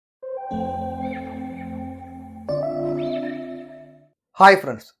Hi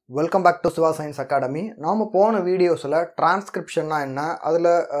friends, welcome back to sivascienceacademy. நாம போன வீடியோஸ்ல டிரான்ஸ்கிரிப்ஷன்னா என்ன, அதுல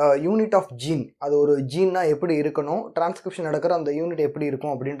யூனிட் ஆஃப் ஜீன், அது ஒரு ஜீன்னா எப்படி இருக்கணும், டிரான்ஸ்கிரிப்ஷன் நடக்கிற அந்த யூனிட் எப்படி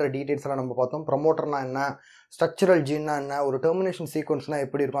இருக்கும் அப்படின்ற டீடைல்ஸ் எல்லாம் நம்ம பார்த்தோம். ப்ரொமோட்டர்னா என்ன, ஸ்ட்ரக்சரல் ஜீன்னா என்ன, ஒரு டெர்மினேஷன் சீக்வன்ஸ்னா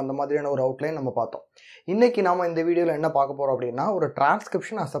எப்படி இருக்கும், அந்த மாதிரியான ஒரு அவுட்லைன் நம்ம பார்த்தோம். இன்னைக்கு நாம இந்த வீடியோல என்ன பார்க்க போறோம் அப்படின்னா, ஒரு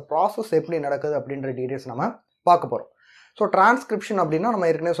டிரான்ஸ்கிரிப்ஷன் அஸ் அ ப்ராசஸ் எப்படி நடக்குது அப்படின்ற டீடைல்ஸ் நம்ம பார்க்க போறோம். ஸோ டிரான்ஸ்கிரிப்ஷன் அப்படின்னா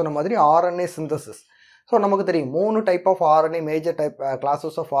நம்ம ஏற்கனவே சொன்ன மாதிரி ஆர்என்ஏ சிந்தசிஸ். ஸோ நமக்கு தெரியும் 3 type of RNA, major type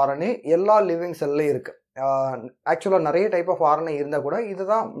classes of RNA எல்லா லிவிங் செல்லையும் இருக்குது. ஆக்சுவலாக நிறைய டைப் ஆஃப் ஆர்என்ஏ இருந்தால் கூட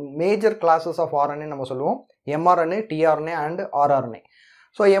இதுதான் மேஜர் கிளாஸஸ் ஆஃப் ஆர்என்ஏ நம்ம சொல்லுவோம். MRNA, tRNA and rRNA.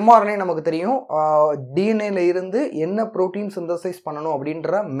 So mRNA நமக்கு தெரியும், டிஎன்ஏல இருந்து என்ன ப்ரோட்டீன் சிந்தசைஸ் பண்ணணும்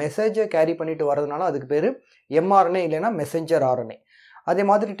அப்படின்ற மெசேஜை கேரி பண்ணிட்டு வரதுனால அதுக்கு பேர் எம்ஆர்என்ஏ, இல்லைன்னா மெசேஞ்சர் ஆர்என்ஏ. அதே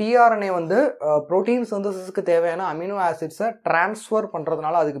மாதிரி டிஆர்என்ஏ வந்து ப்ரோட்டீன் சிந்தசிஸ்க்கு தேவையான அமினோ ஆசிட்ஸை டிரான்ஸ்ஃபர்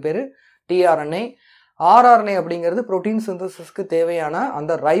பண்ணுறதுனால அதுக்கு பேர் டிஆர்என்ஏ. ஆர்ஆர்என்ஏ அப்படிங்கிறது ப்ரோட்டீன் சிந்தசிஸ்க்கு தேவையான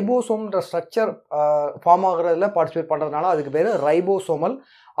அந்த ரைபோசோம்ன்ற ஸ்ட்ரக்சர் ஃபார்ம் ஆகிறதுல பார்ட்டிசிபேட் பண்ணுறதுனால அதுக்கு பேர் ரைபோசோமல்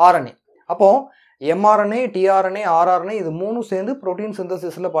ஆர்என்ஏ. அப்போது எம்ஆர்என்ஏ, டிஆர்என்ஏ, ஆர்ஆர்என்ஏ இது மூணும் சேர்ந்து ப்ரோட்டீன்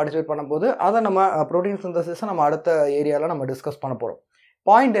சிந்தசிஸில் பார்ட்டிசிபேட் பண்ணும்போது அதை நம்ம ப்ரோட்டீன் சிந்தசிஸை நம்ம அடுத்த ஏரியாவில் நம்ம டிஸ்கஸ் பண்ண போகிறோம்.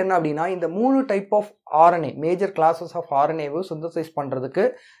 பாயிண்ட் என்ன அப்படின்னா, இந்த 3 type of RNA, major classes of ஆர்என்ஏவை synthesise பண்ணுறதுக்கு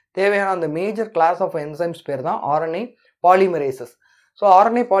தேவையான அந்த மேஜர் கிளாஸ் ஆஃப் என்சைம்ஸ் பேர் தான் ஆர்என்ஏ பாலிமரேசஸ். ஸோ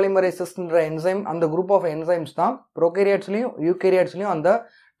ஆர்என்ஏ பாலிமரேசஸ்ன்ற என்சைம், அந்த குரூப் ஆஃப் என்சைம்ஸ் தான் ப்ரோகேரியாட்ஸ்லையும் யூகேரியாட்ஸ்லையும் அந்த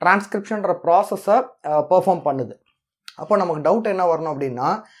டிரான்ஸ்கிரிப்ஷன்ற ப்ராசஸை பெர்ஃபார்ம் பண்ணுது. அப்போ நமக்கு டவுட் என்ன வரணும் அப்படின்னா,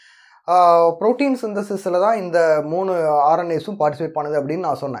 ப்ரோட்டீன் சிந்தசிஸில் தான் இந்த 3 ஆர்என்ஏஸும் பார்ட்டிசிபேட் பண்ணுது அப்படின்னு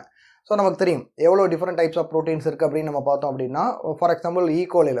நான் சொன்னேன். ஸோ நமக்கு தெரியும் எவ்வளோ டிஃப்ரெண்ட் டைப்ஸ் ஆஃப் ப்ரோட்டீன்ஸ் இருக்குது அப்படின்னு நம்ம பார்த்தோம் அப்படின்னா, ஃபார் எக்ஸாம்பிள்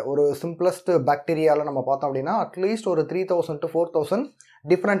ஈகோலியில் ஒரு சிம்பிளஸ்ட் பாக்டீரியாவில் நம்ம பார்த்தோம் அப்படின்னா அட்லீஸ்ட் ஒரு 3000 to 4000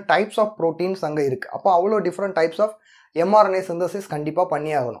 different types of proteins அங்கே இருக்குது. அப்போ அவ்வளோ different types of mRNA synthesis கண்டிப்பாக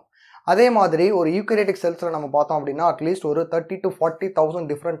பண்ணி ஆகணும். அதே மாதிரி ஒரு யூகேரியாட்டிக் செல்ஸில் நம்ம பார்த்தோம் அப்படின்னா அட்லீஸ்ட் ஒரு 30 to 40,000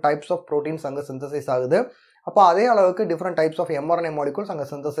 different types of proteins அங்கே சிந்தசைஸ் ஆகுது. அப்போ அதே அளவுக்கு different types of mRNA molecules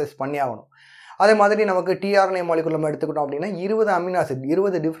அங்கே சிந்தசைஸ் பண்ணி ஆகணும். அதே மாதிரி நமக்கு டிஆர்என்ஏ மாலிகூல் நம்ம எடுத்துக்கிட்டோம் அப்படின்னா 20 amino acid,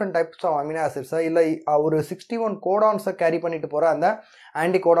 20 different types of amino ஆசிட்ஸை இல்லை ஒரு 61 கோடான்ஸை கேரி பண்ணிட்டு போகிற அந்த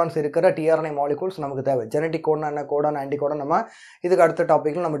ஆன்டி கோடான்ஸ் இருக்கிற டிஆர்என்ஏ மாலிகூல்ஸ் நமக்கு தேவை. ஜெனட்டிக் கோடான் என்ன, கோடான், ஆன்டி கோடான் நம்ம இதுக்கு அடுத்த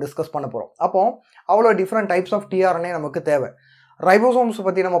டாப்பிக்கில் நம்ம டிஸ்கஸ் பண்ண போகிறோம். அப்போ அவ்வளோ டிஃப்ரெண்ட் டைப்ஸ் ஆஃப் டிஆர்என்ஏ நமக்கு தேவை. ரைபோசோம்ஸ்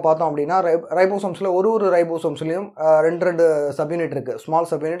பற்றி நம்ம பார்த்தோம் அப்படின்னா, ரைபோசோம்ஸில் ஒரு ரைபோசோம்ஸ்லையும் 2 சப்யூனிட் இருக்குது.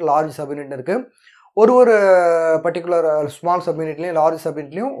 ஸ்மால் சப்யூனிட், லார்ஜ் சப்யூனிட் இருக்குது. ஒரு பர்டிகுலர் ஸ்மால் சப்யூனிட்லையும் லார்ஜ்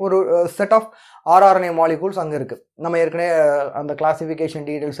சப்யூனிட்லையும் ஒரு செட் ஆஃப் ஆர்ஆர்என்ஏ மாலிகூல்ஸ் அங்கே இருக்குது. நம்ம ஏற்கனவே அந்த கிளாசிஃபிகேஷன்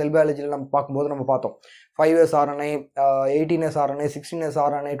டீடைல்ஸ் செல் பயாலஜியில் நம்ம பார்க்கும்போது நம்ம பார்த்தோம் 5S RNA, 18S RNA, 16S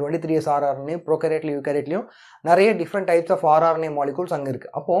RNA, 23S RNA, ப்ரோகேரியாட்லையும் யூகேரியாட்லையும் நிறைய different types of rRNA molecules அங்கே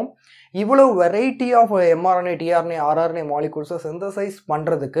இருக்குது. அப்போது இவ்வளவு variety of mRNA, tRNA, rRNA மாலிகூல்ஸை synthesise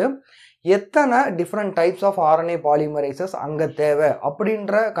பண்ணுறதுக்கு எத்தனை டிஃப்ரெண்ட் டைப்ஸ் ஆஃப் ஆர்என்ஏ பாலிமரைசஸ் அங்கே தேவை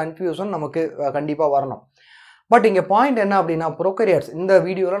அப்படின்ற கன்ஃபியூஷன் நமக்கு கண்டிப்பாக வரணும். பட் இங்கே பாயிண்ட் என்ன அப்படின்னா, ப்ரோகேரியாட்ஸ், இந்த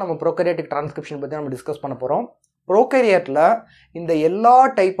வீடியோவில் நம்ம ப்ரோகேரியாட்டிக் டிரான்ஸ்கிரிப்ஷன் பற்றி நம்ம டிஸ்கஸ் பண்ண போகிறோம். ப்ரோகேரியாட்டில் இந்த எல்லா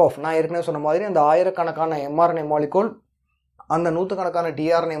டைப் ஆஃப், நான் ஏற்கனவே சொன்ன மாதிரி அந்த ஆயிரக்கணக்கான எம்ஆர்என்ஏ மாலிகூல், அந்த நூற்றுக்கணக்கான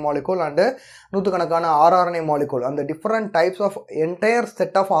டிஆர்என்ஏ மாலிகூல் அண்டு நூற்றுக்கணக்கான ஆர்ஆர்என்ஏ மாலிகூல், அந்த different types of entire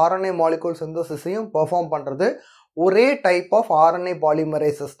set of RNA molecule சிந்தசிஸையும் perform பண்ணுறது ஒரே டைப் ஆஃப் ஆர்என்ஏ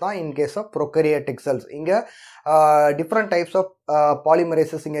பாலிமரேசஸ் தான் in case of prokaryotic cells. இங்கே டிஃப்ரெண்ட் டைப்ஸ் ஆஃப்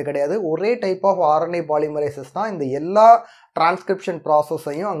பாலிமரேசஸ் இங்கே கிடையாது. ஒரே டைப் ஆஃப் ஆர்என்ஏ பாலிமரேசஸ் தான் இந்த எல்லா டிரான்ஸ்கிரிப்ஷன்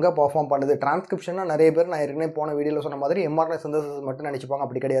ப்ராசஸையும் அங்கே பெர்ஃபார்ம் பண்ணுது. டிரான்ஸ்கிரிப்ஷன்னா நிறைய பேர், நான் ஏற்கனவே போன வீடியோவில் சொன்ன மாதிரி எம்ஆர்என்ஏ சிந்தசிஸ் மட்டும் நினச்சிப்பாங்க.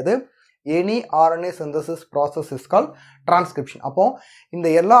 அப்படி கிடையாது. Any RNA synthesis process is call transcription. அப்போது இந்த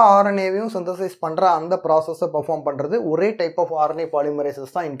எல்லா ஆர்என்ஏவையும் சிந்தசைஸ் பண்ணுற அந்த ப்ராசஸை பெர்ஃபார்ம் பண்ணுறது ஒரே டைப் ஆஃப் ஆர்என்ஏ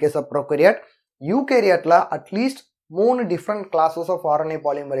பாலிமரேசஸ் தான் in case of prokaryote. யூகேரியாட்டில் at least 3 different classes of RNA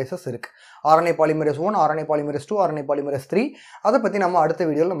பாலிமரேசஸ் இருக்குது. RNA polymerase 1, RNA polymerase 2, RNA polymerase 3. அதை பற்றி நம்ம அடுத்த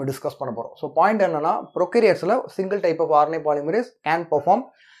வீடியோவில் நம்ம டிஸ்கஸ் பண்ண போகிறோம். ஸோ பாயிண்ட் என்னன்னா, ப்ரோகேரியாட்ஸில் single type of RNA polymerase can perform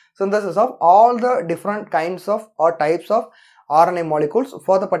synthesis of all the different kinds of or types of RNA molecules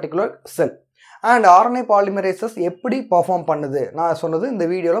for the particular cell. And RNA polymerases எப்படி பெர்ஃபார்ம் பண்ணுது, நான் சொன்னது இந்த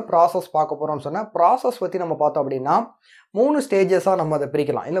வீடியோவில் ப்ராசஸ் பார்க்க போகிறோம்னு சொன்னேன். ப்ராசஸ் பற்றி நம்ம பார்த்தோம் அப்படின்னா 3 ஸ்டேஜஸாக நம்ம அதை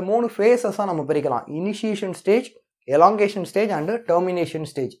பிரிக்கலாம், இல்லை 3 ஃபேஸஸாக நம்ம பிரிக்கலாம். Initiation stage, elongation stage and termination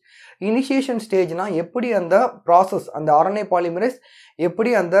stage. Initiation ஸ்டேஜ்னா எப்படி அந்த ப்ராசஸ், அந்த ஆர்என்ஏ பாலிமரேஸ்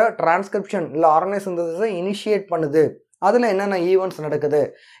எப்படி அந்த டிரான்ஸ்கிரிப்ஷன் இல்லை ஆர்என்ஏ சிந்தசிஸை இனிஷியேட் பண்ணுது, அதில் என்னென்ன ஈவெண்ட்ஸ் நடக்குது.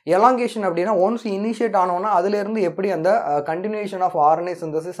 எலாங்கேஷன் அப்படின்னா ஒன்ஸ் இனிஷியேட் ஆனோன்னா அதுலேருந்து எப்படி அந்த கண்டினியூஷன் ஆஃப் ஆர்என்ஏ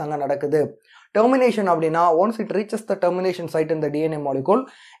சிந்தசிஸ் அங்கே நடக்குது. termination அப்படின்னா once it reaches the termination site in the DNA molecule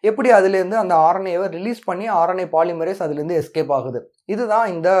எப்படி அதிலிருந்து அந்த RNA-வை ரிலீஸ் பண்ணி RNA polymerase அதிலிருந்து எஸ்கேப் ஆகுது. இதுதான்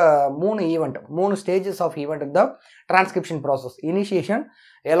இந்த 3 stages of event in the transcription process: initiation,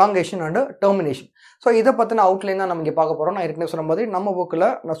 elongation and termination. So இதை பற்றின அவுட்லைன் தான் நம்ம இங்கே பார்க்க போகிறோம். நான் ஏற்கனவே சொன்ன மாதிரி நம்ம புக்கில்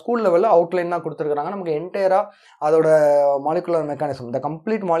நான் ஸ்கூல் லெவலில் அவுட்லைன் தான் கொடுத்துருக்காங்க. நமக்கு என்டையராக அதோட மாலிகுலர் மெக்கானிசம், இந்த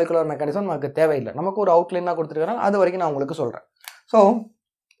கம்ப்ளீட் மாலிகுலர் மெக்கானிசம் நமக்கு தேவையில்லை. நமக்கு ஒரு அவுட்லைன் தான் கொடுத்துருக்காங்க. அது வரைக்கும் நான் உங்களுக்கு சொல்கிறேன். ஸோ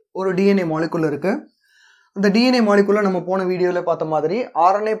ஒரு DNA மாலிகுல் இருக்குது. இந்த DNA மாலிகுலை நம்ம போன வீடியோவில் பார்த்த மாதிரி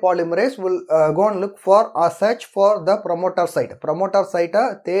RNA polymerase will go and look for or search for the promoter site. promoter site-ஐ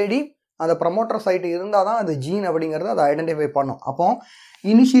தேடி அந்த ப்ரமோட்டர் சைட் இருந்தால் தான் அது ஜீன் அப்படிங்கிறத அதை ஐடென்டிஃபை பண்ணும். அப்போ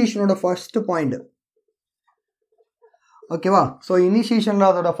இனிஷியேஷனோட ஃபர்ஸ்ட் பாயிண்ட், ஓகேவா? ஸோ இனிஷியேஷனில்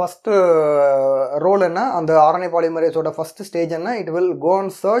அதோட ஃபஸ்ட்டு ரோல் என்ன, அந்த RNA பாலிமரேஸோட ஃபஸ்ட் ஸ்டேஜ் என்ன, it will go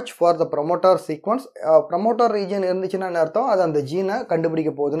and search for the promoter sequence. Promoter region இருந்துச்சுன்னா என்ன அர்த்தம், அது அந்த ஜீனை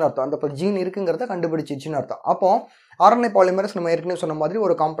கண்டுபிடிக்க போகுதுன்னு அர்த்தம். அந்த ஜீன் இருக்குங்கிறத கண்டுபிடிச்சிச்சுன்னு அர்த்தம். அப்போ RNA பாலிமரேஸ் நம்ம ஏற்கனவே சொன்ன மாதிரி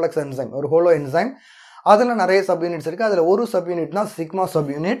ஒரு காம்ப்ளெக்ஸ் என்சைம், ஒரு ஹோலோ என்சைம். அதில் நிறைய சப்யூனிட்ஸ் இருக்குது. அதில் ஒரு சப்யூனிட் தான் சிக்மா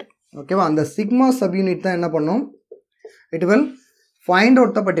சப்யூனிட். ஓகேவா? அந்த சிக்மா சப்யூனிட் தான் என்ன பண்ணும், it will find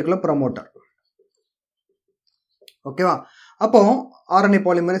out the particular promoter. ஓகேவா? அப்போ RNA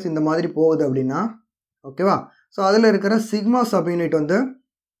பாலிமரேஸ் இந்த மாதிரி போகுது அப்படின்னா, ஓகேவா, ஸோ அதில் இருக்கிற சிக்மா சப்யூனிட் வந்து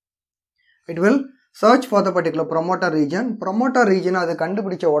it will search for the particular promoter region. Promoter region அது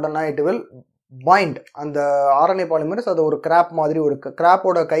கண்டுபிடிச்ச உடனே இட் வில் பைண்ட் அந்த RNA பாலிமரேஸ். அது ஒரு கிராப் மாதிரி, ஒரு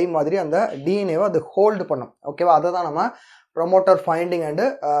கிராப்போட கை மாதிரி அந்த DNA-வை அது ஹோல்டு பண்ணும். ஓகேவா? அதை தான் நம்ம promoter finding and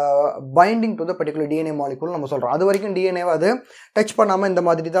binding to the particular DNA molecule நம்ம சொல்கிறோம். அது வரைக்கும் DNA-வை அது டச் பண்ணாமல் இந்த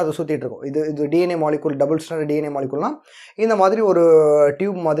மாதிரி தான் அது சுற்றிட்டு இருக்கும். இது DNA molecule, double standard DNA மாலிகுல்னால் இந்த மாதிரி ஒரு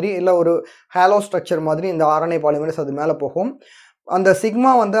டியூப் மாதிரி இல்லை ஒரு ஹாலோ ஸ்ட்ரக்சர் மாதிரி இந்த RNA பாலிமரேஸ் அது மேலே போகும். அந்த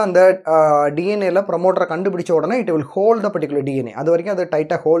சிக்மா வந்து அந்த டிஎன்ஏல ப்ரமோட்டரை கண்டுபிடிச்ச உடனே it will hold the particular DNA. அது வரைக்கும் அது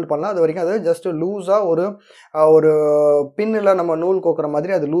டைட்டாக ஹோல்ட் பண்ணலாம். அது வரைக்கும் அது ஜஸ்ட் லூஸாக ஒரு பின்னில் நம்ம நூல் கோக்குற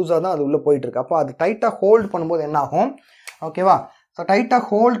மாதிரி அது லூஸாக தான் அது உள்ளே போயிட்டுருக்கு. அப்போ அது டைட்டாக ஹோல்ட் பண்ணும்போது என்ன ஆகும், ஓகேவா? ஸோ டைட்டாக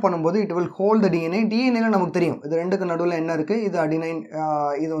ஹோல்ட் பண்ணும்போது it will hold the DNA. டிஎன்ஏல நமக்கு தெரியும் இது ரெண்டுக்கு நடுவில் என்ன இருக்குது, இது அடினைன்,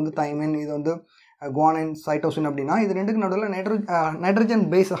 இது வந்து தைமின், இது வந்து குவானைன், சைட்டோசின் அப்படின்னா இது ரெண்டுக்கு நடுவில் நைட்ரஜன்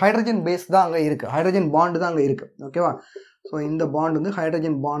பேஸ், ஹைட்ரஜன் பேஸ் தான் அங்கே இருக்குது, ஹைட்ரஜன் பாண்டு தான் அங்கே இருக்குது. ஓகேவா? ஸோ இந்த பாண்ட் வந்து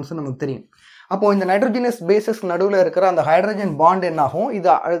ஹைட்ரஜன் பாண்ட்ஸ் நமக்கு தெரியும். அப்போது இந்த நைட்ரோஜினஸ் பேசஸ் நடுவில் இருக்கிற அந்த ஹைட்ரஜன் பாண்ட் என்னாகும், இது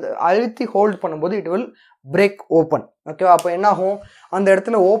அழுத்தி ஹோல்ட் பண்ணும்போது இட் வில் பிரேக் ஓப்பன். ஓகேவா? அப்போ என்னாகும், அந்த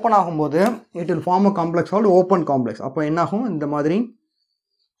இடத்துல ஓப்பன் ஆகும்போது it will form a complex called open complex. அப்போ என்னாகும், இந்த மாதிரி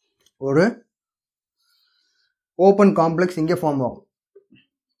ஒரு ஓப்பன் காம்ப்ளெக்ஸ் இங்கே ஃபார்ம் ஆகும்.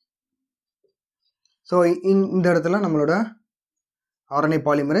 ஸோ இந்த இடத்துல நம்மளோட RNA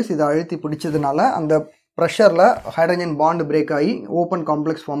பாலிமரேஸ் இதை அழுத்தி பிடிச்சதுனால அந்த ப்ரெஷரில் ஹைட்ரஜன் பாண்டு பிரேக் ஆகி ஓப்பன்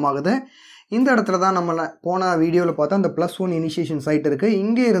காம்ப்ளெக்ஸ் ஃபார்ம் ஆகுது. இந்த இடத்துல தான் நம்ம போன வீடியோவில் பார்த்தா அந்த +1 இனிஷியேஷன் சைட் இருக்குது.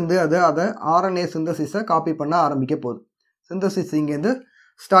 இங்கே இருந்து அதை RNA சிந்தசிஸை காப்பி பண்ண ஆரம்பிக்க போகுது. சிந்தசிஸ் இங்கேருந்து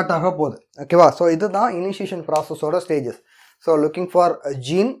ஸ்டார்ட் ஆக போகுது. ஓகேவா? ஸோ இதுதான் initiation ப்ராசஸோட stages. So looking for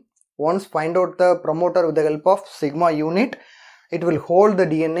gene, once find out the promoter with the help of sigma unit, it will hold the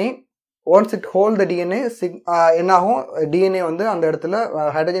DNA. Once it hold the DNA, என்னாகும், DNA வந்து அந்த இடத்துல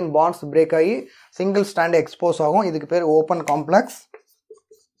hydrogen bonds break ஆகி single stand expose ஆகும். இதுக்கு பேர் open complex.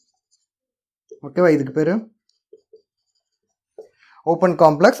 ஓகேவா? இதுக்கு பேர் ஓப்பன்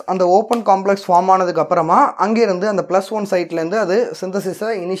காம்ப்ளெக்ஸ். அந்த ஓப்பன் காம்ப்ளெக்ஸ் ஃபார்ம் ஆனதுக்கு அப்புறமா அங்கேருந்து அந்த +1 சைட்லேருந்து அது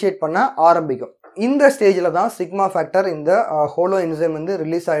சிந்தசிஸை இனிஷியேட் பண்ண ஆரம்பிக்கும். இந்த ஸ்டேஜில் தான் சிக்மா ஃபேக்டர் இந்த ஹோலோ என்சைம் வந்து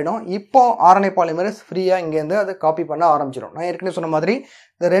ரிலீஸ் ஆகிடும். இப்போ RNA பாலிமரேஸ் ஃப்ரீயாக இங்கேருந்து அதை காப்பி பண்ண ஆரம்பிச்சிடும். நான் ஏற்கனவே சொன்ன மாதிரி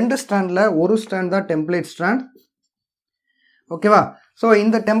இந்த 2 ஸ்டாண்டில் ஒரு ஸ்டாண்ட் தான் டெம்ப்ளேட் ஸ்டாண்ட். ஓகேவா? ஸோ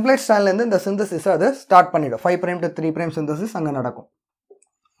இந்த டெம்ப்ளேட் ஸ்டாண்ட்லேருந்து இந்த சிந்தசிஸை அது ஸ்டார்ட் பண்ணிவிடும். 5' to 3' சிந்தசிஸ் அங்கே நடக்கும்.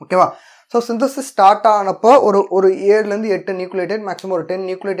 ஓகேவா? ஸோ சிந்தசிஸ் ஸ்டார்ட் ஆனப்போ ஒரு 7லேருந்து 8 நியூக்ளியோடைட், மேக்ஸிமம் ஒரு 10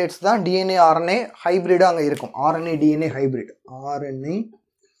 நியூக்ளியோடைட்ஸ் தான் DNA RNA ஹைப்ரிடாக அங்கே இருக்கும். RNA DNA hybrid, RNA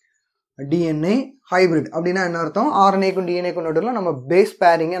DNA hybrid அப்படின்னா என்ன அர்த்தம், RNAக்கும் DNAக்கும் நடுவில் நம்ம பேஸ்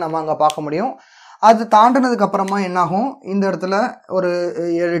பேரிங்கை நம்ம அங்கே பார்க்க முடியும். அது தாண்டினதுக்கு அப்புறமா என்னாகும், இந்த இடத்துல ஒரு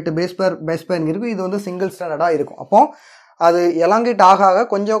 7-8 பேஸ் பேரிங் இருக்குது. இது வந்து சிங்கிள் ஸ்டாண்டர்டாக இருக்கும். அப்போது அது எலாங்கேட் ஆக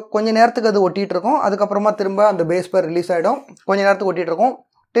கொஞ்சம் நேரத்துக்கு அது ஒட்டிகிட்டு இருக்கும். அதுக்கப்புறமா திரும்ப அந்த பேஸ் பேர் ரிலீஸ் ஆகிடும். கொஞ்சம் நேரத்துக்கு ஒட்டிகிட்டு இருக்கும்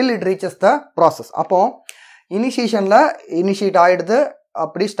till it reaches the process. அப்போது இனிஷியேஷனில் இனிஷியேட் ஆகிடுது,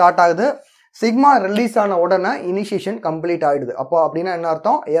 அப்படி ஸ்டார்ட் ஆகுது. சிக்மா ரிலீஸ் ஆன உடனே இனிஷியேஷன் கம்ப்ளீட் ஆகிடுது. அப்போ அப்படின்னா என்ன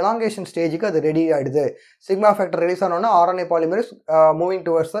அர்த்தம், எலாங்கேஷன் ஸ்டேஜுக்கு அது ரெடி ஆகிடுது. சிக்மா ஃபேக்டர் ரிலீஸ் ஆனோடனே RNA polymerase moving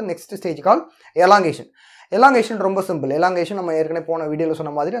towards the next stage call elongation. Elongation ரொம்ப சிம்பிள். எலாங்கேஷன் நம்ம ஏற்கனவே போன வீடியோவில்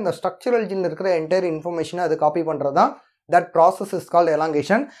சொன்ன மாதிரி அந்த ஸ்ட்ரக்சரல் ஜீன் இருக்கிற என்டையர் இன்ஃபர்மேஷனை அது காப்பி பண்ணுறது தான் that process is called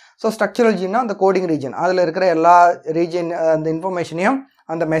elongation. So structural gene அந்த கோடிங் ரீஜன், அதில் இருக்கிற எல்லா ரீஜன் அந்த இன்ஃபர்மேஷனையும்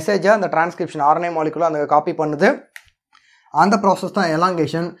அந்த மெசேஜை அந்த டிரான்ஸ்கிரிப்ஷன் RNA மாலிகுலை அந்த காப்பி பண்ணுது. அந்த ப்ராசஸ் தான்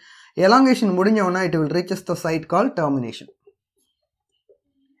elongation. elongation முடிஞ்சவொன்னா it will reaches the site called termination.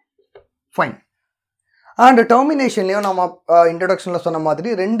 Fine. And terminationலயும் நம்ம இன்ட்ரோடக்ஷன்ல சொன்ன மாதிரி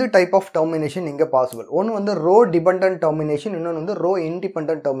ரெண்டு டைப் ஆஃப் டெர்மினேஷன் இங்க பாசிபிள். ஒன்னு வந்து ரோ டிபெண்டன்ட் டெர்மினேஷன், இன்னொன்னு வந்து row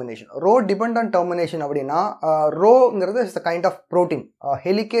independent termination. Row dependent termination அப்படின்னா ரோங்கிறது is the kind of protein,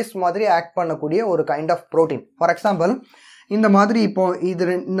 helicase மாதிரி ஆக்ட் பண்ணக்கூடிய ஒரு kind of protein. For example இந்த மாதிரி இப்போ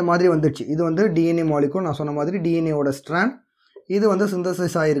இந்த மாதிரி வந்துடுச்சு, இது வந்து டிஎன்ஏ மாலிகூல், நான் சொன்ன மாதிரி டிஎன்ஏவோட ஸ்ட்ராண்ட், இது வந்து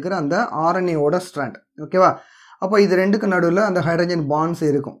சிந்தசிஸ் ஆகிருக்கிற அந்த ஆர்என்ஏவோட ஸ்ட்ராண்ட். ஓகேவா? அப்போ இது ரெண்டுக்கு நடுவில் அந்த ஹைட்ரஜன் பாண்ட்ஸ்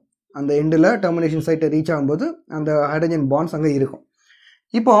இருக்கும். அந்த எண்டில் டெர்மினேஷன் சைட்டை ரீச் ஆகும்போது அந்த ஹைட்ரஜன் பாண்ட்ஸ் அங்கே இருக்கும்.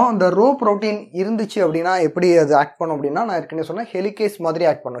 இப்போ அந்த ரோ ப்ரோட்டீன் இருந்துச்சு அப்படின்னா எப்படி அது ஆக்ட் பண்ணும் அப்படின்னா, நான் ஏற்கனவே சொன்னேன் ஹெலிகேஸ் மாதிரி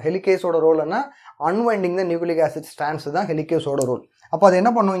ஆக்ட் பண்ணும். ஹெலிகேஸோட ரோல் என்ன? அன்வைண்டிங் த நியூக்ளிக் ஆசிட் ஸ்ட்ராண்ட்ஸ் தான் ஹெலிகேஸோட ரோல். அப்போ அது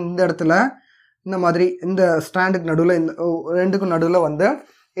என்ன பண்ணும், இந்த இடத்துல இந்த மாதிரி இந்த ஸ்ட்ராண்டுக்கு நடுவில், இந்த ரெண்டுக்கும் நடுவில் வந்து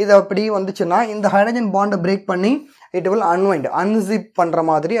இது அப்படி வந்துச்சுன்னா இந்த ஹைட்ரஜன் பாண்டை பிரேக் பண்ணி இட் வில் அன்வைண்ட், அன்சிப் பண்ணுற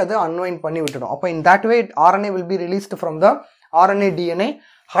மாதிரி அது அன்வைண்ட் பண்ணி விட்டுடும். அப்போ in that way RNA will be released from the RNA DNA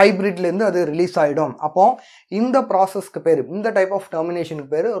ஹைப்ரிட்லேருந்து அது ரிலீஸ் ஆகிடும். அப்போ இந்த ப்ராசஸ்க்கு பேர், இந்த டைப் ஆஃப்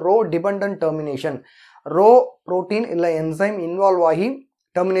டெர்மினேஷனுக்கு பேர் row dependent termination. Row protein இல்லை என்சைம் இன்வால்வ் ஆகி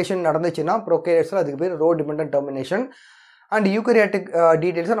டெர்மினேஷன் நடந்துச்சுன்னா ப்ரோகேரியட்ஸில் அதுக்கு பேர் row dependent termination. And eukaryotic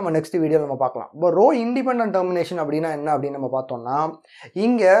டீட்டெயில்ஸை நம்ம நெக்ஸ்ட் வீடியோவில் நம்ம பார்க்கலாம். இப்போ ரோ இண்டிபெண்டன்ட் டெர்மினேஷன் அப்படின்னா என்ன அப்படின்னு நம்ம பார்த்தோம்னா,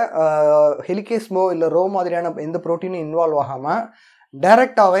 இங்கே ஹெலிகேஸ்மோ இல்லை ரோ மாதிரியான எந்த ப்ரோட்டீனும் இன்வால்வ் ஆகாமல்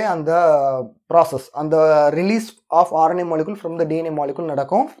டைரெக்டாகவே அந்த ப்ராசஸ், அந்த release of RNA molecule from the DNA molecule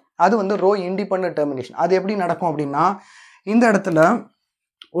நடக்கும். அது வந்து ரோ இண்டிபெண்டன்ட் டெர்மினேஷன். அது எப்படி நடக்கும் அப்படின்னா, இந்த இடத்துல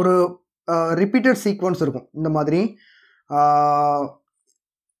ஒரு ரிப்பீட்டட் சீக்வன்ஸ் இருக்கும். இந்த மாதிரி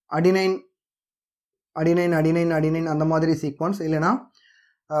அடினைன் அடினைன் அடினைன் அடினைன் அந்த மாதிரி சீக்வன்ஸ், இல்லைனா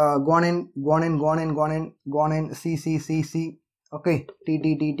guanine guanine guanine guanine guanine C C C C okay D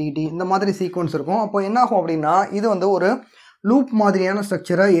D D D D இந்த மாதிரி சீக்வன்ஸ் இருக்கும். அப்போ என்ன ஆகும் அப்படின்னா, இது வந்து ஒரு லூப் மாதிரியான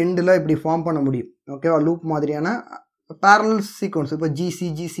ஸ்ட்ரக்சரை எண்டில் இப்படி ஃபார்ம் பண்ண முடியும். ஓகேவா? லூப் மாதிரியான பேரலல் சீக்வன்ஸ், இப்போ ஜிசி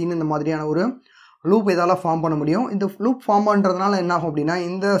ஜிசின்னு இந்த மாதிரியான ஒரு லூப் இதால் ஃபார்ம் பண்ண முடியும். இந்த லூப் ஃபார்ம் பண்ணுறதுனால என்ன ஆகும் அப்படின்னா,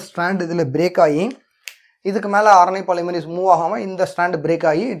 இந்த ஸ்ட்ராண்ட் இதில் பிரேக் ஆகி இதுக்கு மேலே ஆர்என்ஏ பாலிமரேஸ் மூவ் ஆகாமல் இந்த ஸ்ட்ராண்ட் பிரேக்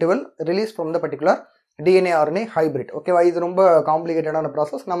ஆகி it will release from the particular DNA RNA hybrid. ஓகேவா? இது ரொம்ப காம்ப்ளிகேட்டடான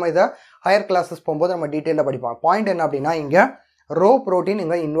ப்ராசஸ். நம்ம இதை ஹையர் கிளாஸஸ் போகும்போது நம்ம டீட்டெயிலாக படிப்போம். பாயிண்ட் என்ன அப்படின்னா, இங்கே ரோ ப்ரோட்டீன்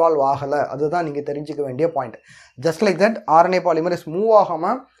இங்கே இன்வால்வ் ஆகலை, அதுதான் நீங்கள் தெரிஞ்சிக்க வேண்டிய point. Just like that RNA polymerase move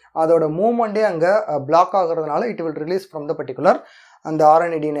ஆகாமல் அதோட மூவ்மெண்ட்டே அங்கே பிளாக் ஆகிறதுனால it will release from the particular அந்த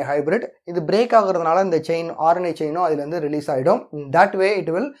ஆர்என்ஏ டிஎன்ஏ ஹைப்ரிட். இது பிரேக் ஆகிறதுனால இந்த செயின் ஆர்என்ஏ செயினும் அதுலேருந்து ரிலீஸ் ஆகிடும். That way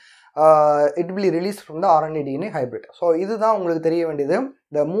it will release from the RNA DNA hybrid. So இதுதான் உங்களுக்கு தெரிய வேண்டியது,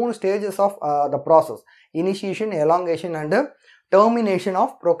 த 3 stages of the process: initiation, elongation and termination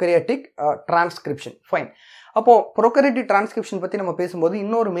of prokaryotic transcription. Fine. அப்போது ப்ரோகரியாட்டிக் டிரான்ஸ்கிரிப்ஷன் பற்றி நம்ம பேசும்போது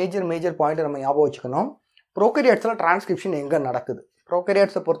இன்னொரு மேஜர் பாயிண்ட் நம்ம ஞாபகம் வச்சுக்கணும். ப்ரோகரியாட்ஸில் டிரான்ஸ்கிரிப்ஷன் எங்கே நடக்குது?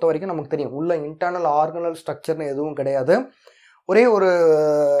 ப்ரோகரியாட்ஸை பொறுத்த வரைக்கும் நமக்கு தெரியும், உள்ள இன்டர்னல் ஆர்கனல் ஸ்ட்ரக்சர்னு எதுவும் கிடையாது. ஒரே ஒரு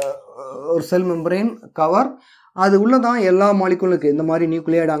செல் மெம்பரேன் கவர், அது உள்ளே தான் எல்லா மாலிகூலும் இருக்குது. இந்த மாதிரி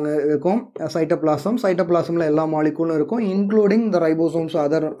நியூக்ளியைடு அங்கே இருக்கும். சைட்டோபிளாசமில் எல்லா மாலிகூலும் இருக்கும், including the ribosomes,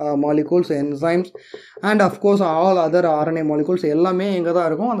 other molecules, enzymes and of course all other RNA molecules எல்லாமே எங்கே தான்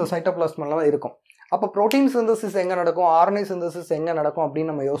இருக்கும்? அந்த சைட்டோபிளாசமில் தான் இருக்கும். அப்போ ப்ரோட்டீன் சிந்தசிஸ் எங்கே நடக்கும், ஆர்என்ஏ சிந்தசிஸ் எங்கே நடக்கும்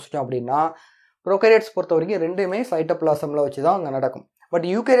அப்படின்னு நம்ம யோசிச்சோம் அப்படின்னா, ப்ரோகரியாட்ஸ் பொறுத்த வரைக்கும் ரெண்டுமே சைட்டோபிளாசமில் வச்சு தான் அங்கே நடக்கும். பட்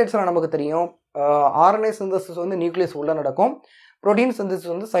யூகரியாட்ஸில் நமக்கு தெரியும் ஆர்என்ஏ சிந்தசிஸ் வந்து நியூக்ளியஸ் உள்ளே நடக்கும், ப்ரோட்டீன்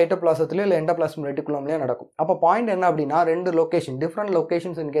சிந்தசிஸ் வந்து சைட்டோபிளாசத்துலேயோ இல்லை எண்டோபிளாஸ்மிக் ரெட்டிகுலம்லேயோ நடக்கும். அப்போ பாயிண்ட் என்ன அப்படின்னா, ரெண்டு location, different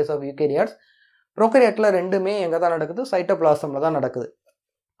locations in case of யூகரியாட்ஸ். ப்ரோகரியாட்டில் ரெண்டுமே எங்கே தான் நடக்குது? சைட்டோபிளாசமில் தான் நடக்குது.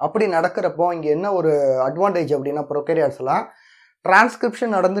 அப்படி நடக்கிறப்போ இங்கே என்ன ஒரு அட்வான்டேஜ் அப்படின்னா, ப்ரோகரியாட்ஸில்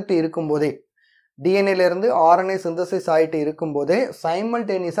டிரான்ஸ்கிரிப்ஷன் நடந்துட்டு இருக்கும்போதே, டிஎன்ஏலேருந்து ஆர்என்ஏ சிந்தசிஸ் ஆகிட்டு இருக்கும்போதே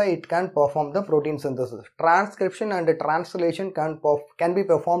சைமல்டேனியஸாக it can perform the protein synthesis. Transcription and translation can be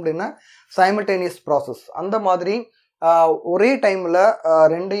performed in a simultaneous process. அந்த மாதிரி ஒரே டைமில்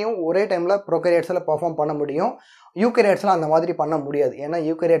ரெண்டையும் ஒரே டைமில் ப்ரோகரியாட்ஸில் பெர்ஃபார்ம் பண்ண முடியும். யூகரியாட்ஸில் அந்த மாதிரி பண்ண முடியாது. ஏன்னா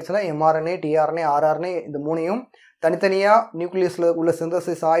யூகரியாட்ஸில் எம்ஆர்என்ஏ, டிஆர்என்ஏ, ஆர்ஆர்என்ஏ இந்த மூணையும் தனித்தனியாக நியூக்ளியஸில் உள்ள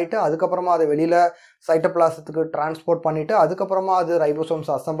சிந்தசிஸ் ஆகிட்டு அதுக்கப்புறமா அதை வெளியில் சைட்டோபிளாசத்துக்கு டிரான்ஸ்போர்ட் பண்ணிவிட்டு அதுக்கப்புறமா அது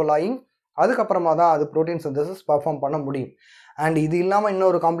ரைபோசோம்ஸ் அசம்பிள் ஆகி அதுக்கப்புறமா தான் அது ப்ரோட்டீன் சிந்தசிஸ் பர்ஃபார்ம் பண்ண முடியும். அண்ட் இது இல்லாமல்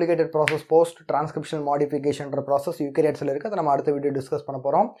இன்னொரு complicated process post transcription மாடிஃபிகேஷன்ற process யூகரியாட்ஸில் இருக்குது. அதை நம்ம அடுத்த வீடியோ டிஸ்கஸ் பண்ண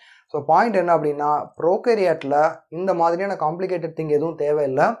போகிறோம். ஸோ பாயிண்ட் என்ன அப்படின்னா, ப்ரோகரியாட்டில் இந்த மாதிரியான காம்ப்ளிகேட்டட் திங் எதுவும்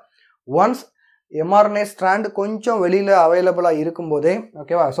தேவையில்லை. ஒன்ஸ் எம்ஆர்என்ஏ ஸ்ட்ராண்ட் கொஞ்சம் வெளியில் அவைலபிளாக இருக்கும்போதே,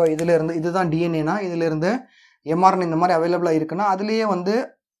 ஓகேவா? ஸோ இதிலேருந்து இதுதான் டிஎன்ஏனா, இதிலேருந்து எம்ஆர்என்ஏ இந்த மாதிரி அவைலபிளாக இருக்குன்னா அதுலேயே வந்து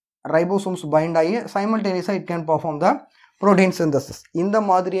ரைபோசோம்ஸ் பைண்ட் ஆகி சைமல்டேனியஸாக it can perform the protein synthesis. இந்த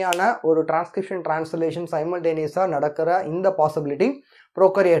மாதிரியான ஒரு டிரான்ஸ்கிரிப்ஷன் டிரான்ஸ்லேஷன் சைமல்டேனியஸாக நடக்கிற இந்த பாசிபிலிட்டி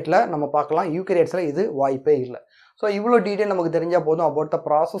ப்ரோகரியாட்டில் நம்ம பார்க்கலாம். யூகரியாட்ஸில் இது வாய்ப்பே இல்லை. ஸோ இவ்வளோ டீட்டெயில் நமக்கு தெரிஞ்சால் போதும் about the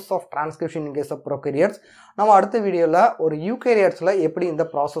process of transcription in case of ப்ரோகேரியட்ஸ். நம்ம அடுத்த வீடியோவில் ஒரு யூகேரியட்ஸில் எப்படி இந்த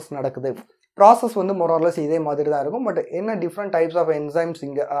ப்ராசஸ் நடக்குது, ப்ராசஸ் வந்து மொரார்லெஸ் இதே மாதிரி தான் இருக்கும், பட் என்ன டிஃப்ரெண்ட் டைப்ஸ் ஆஃப் என்சைம்ஸ்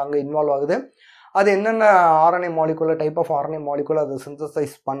அங்கே இன்வால்வ் ஆகுது, அது என்னென்ன RNA molecular type of RNA molecular அதை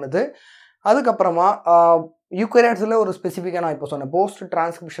சிந்தசைஸ் பண்ணுது. அதுக்கப்புறமா யூகேரியட்ஸில் ஒரு ஸ்பெசிஃபிக்காக நான் இப்போ சொன்னேன் போஸ்ட்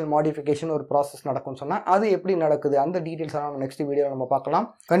டிரான்ஸ்கிரிப்ஷன் மாடிஃபிகேஷன் ஒரு ப்ராசஸ் நடக்கும்னு சொன்னால் அது எப்படி நடக்குது, அந்த டீட்டெயில்ஸ் நம்ம நெக்ஸ்ட் வீடியோவில் நம்ம பார்க்கலாம்.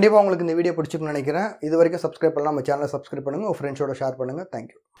 கண்டிப்பாக உங்களுக்கு இந்த வீடியோ பிடிச்சிருக்குன்னு நினைக்கிறேன். இது வரைக்கும் சப்ஸ்கிரைப் பண்ணலாம், நம்ம சேனலை சப்ஸ்கிரைப் பண்ணுங்கள், உங்கள் ஃப்ரெண்ட்ஸோட ஷேர் பண்ணுங்கள்.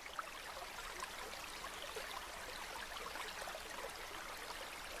 தேங்க்யூ.